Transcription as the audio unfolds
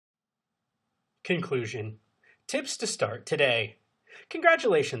Conclusion. Tips to start today.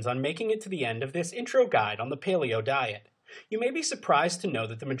 Congratulations on making it to the end of this intro guide on the paleo diet. You may be surprised to know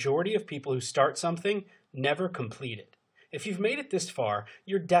that the majority of people who start something never complete it. If you've made it this far,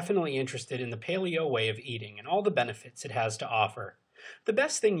 you're definitely interested in the paleo way of eating and all the benefits it has to offer. The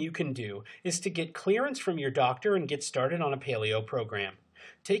best thing you can do is to get clearance from your doctor and get started on a paleo program.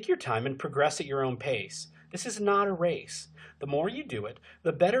 Take your time and progress at your own pace. This is not a race. The more you do it,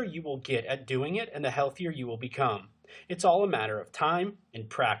 the better you will get at doing it and the healthier you will become. It's all a matter of time and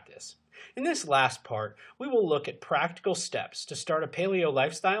practice. In this last part, we will look at practical steps to start a paleo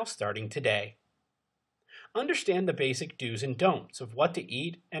lifestyle starting today. Understand the basic do's and don'ts of what to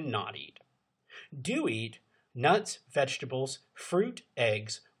eat and not eat. Do eat nuts, vegetables, fruit,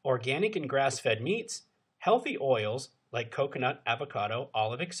 eggs, organic and grass-fed meats, healthy oils like coconut, avocado,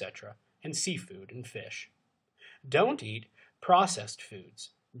 olive, etc., and seafood and fish. Don't eat processed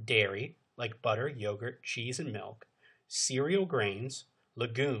foods, dairy like butter, yogurt, cheese, and milk, cereal grains,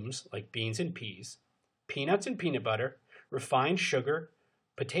 legumes like beans and peas, peanuts and peanut butter, refined sugar,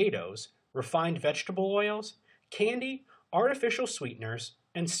 potatoes, refined vegetable oils, candy, artificial sweeteners,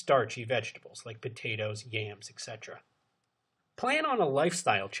 and starchy vegetables like potatoes, yams, etc. Plan on a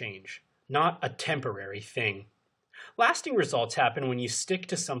lifestyle change, not a temporary thing. Lasting results happen when you stick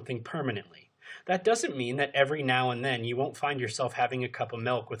to something permanently. That doesn't mean that every now and then you won't find yourself having a cup of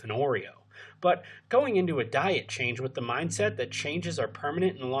milk with an Oreo, but going into a diet change with the mindset that changes are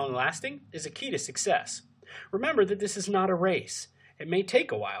permanent and long-lasting is a key to success. Remember that this is not a race. It may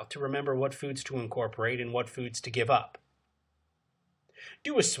take a while to remember what foods to incorporate and what foods to give up.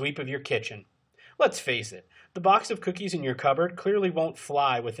 Do a sweep of your kitchen. Let's face it, the box of cookies in your cupboard clearly won't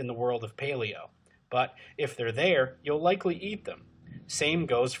fly within the world of paleo, but if they're there, you'll likely eat them. Same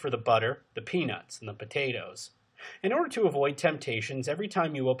goes for the butter, the peanuts, and the potatoes. In order to avoid temptations, every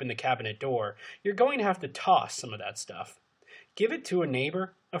time you open the cabinet door, you're going to have to toss some of that stuff. Give it to a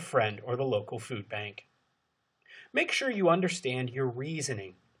neighbor, a friend, or the local food bank. Make sure you understand your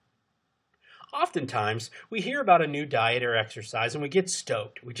reasoning. Oftentimes, we hear about a new diet or exercise and we get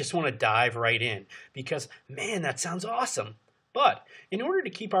stoked. We just want to dive right in because, man, that sounds awesome. But in order to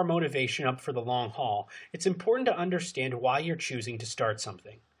keep our motivation up for the long haul, it's important to understand why you're choosing to start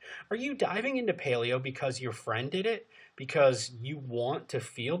something. Are you diving into paleo because your friend did it, because you want to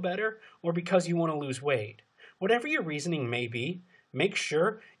feel better, or because you want to lose weight? Whatever your reasoning may be, make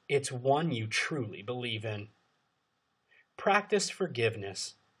sure it's one you truly believe in. Practice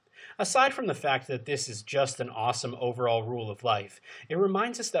forgiveness. Aside from the fact that this is just an awesome overall rule of life, it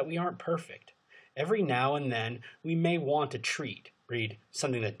reminds us that we aren't perfect. Every now and then, we may want a treat, read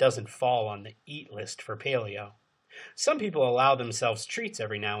something that doesn't fall on the eat list for paleo. Some people allow themselves treats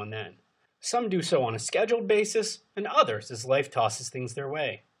every now and then. Some do so on a scheduled basis, and others as life tosses things their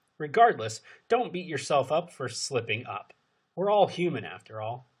way. Regardless, don't beat yourself up for slipping up. We're all human after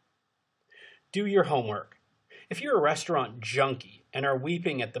all. Do your homework. If you're a restaurant junkie and are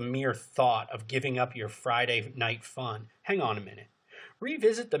weeping at the mere thought of giving up your Friday night fun, hang on a minute.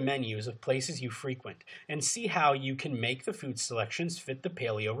 Revisit the menus of places you frequent and see how you can make the food selections fit the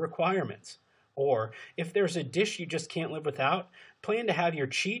paleo requirements. Or, if there's a dish you just can't live without, plan to have your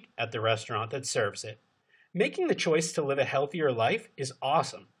cheat at the restaurant that serves it. Making the choice to live a healthier life is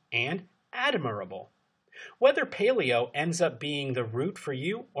awesome and admirable. Whether paleo ends up being the route for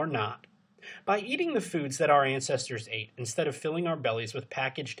you or not. By eating the foods that our ancestors ate instead of filling our bellies with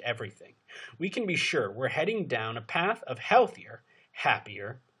packaged everything, we can be sure we're heading down a path of healthier,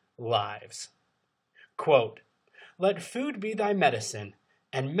 happier lives. Quote, "Let food be thy medicine,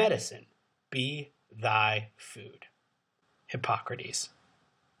 and medicine be thy food." Hippocrates.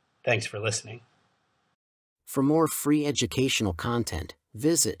 Thanks for listening. For more free educational content,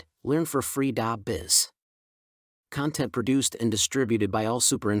 visit learnforfree.biz. Content produced and distributed by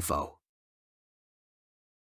AllSuperInfo.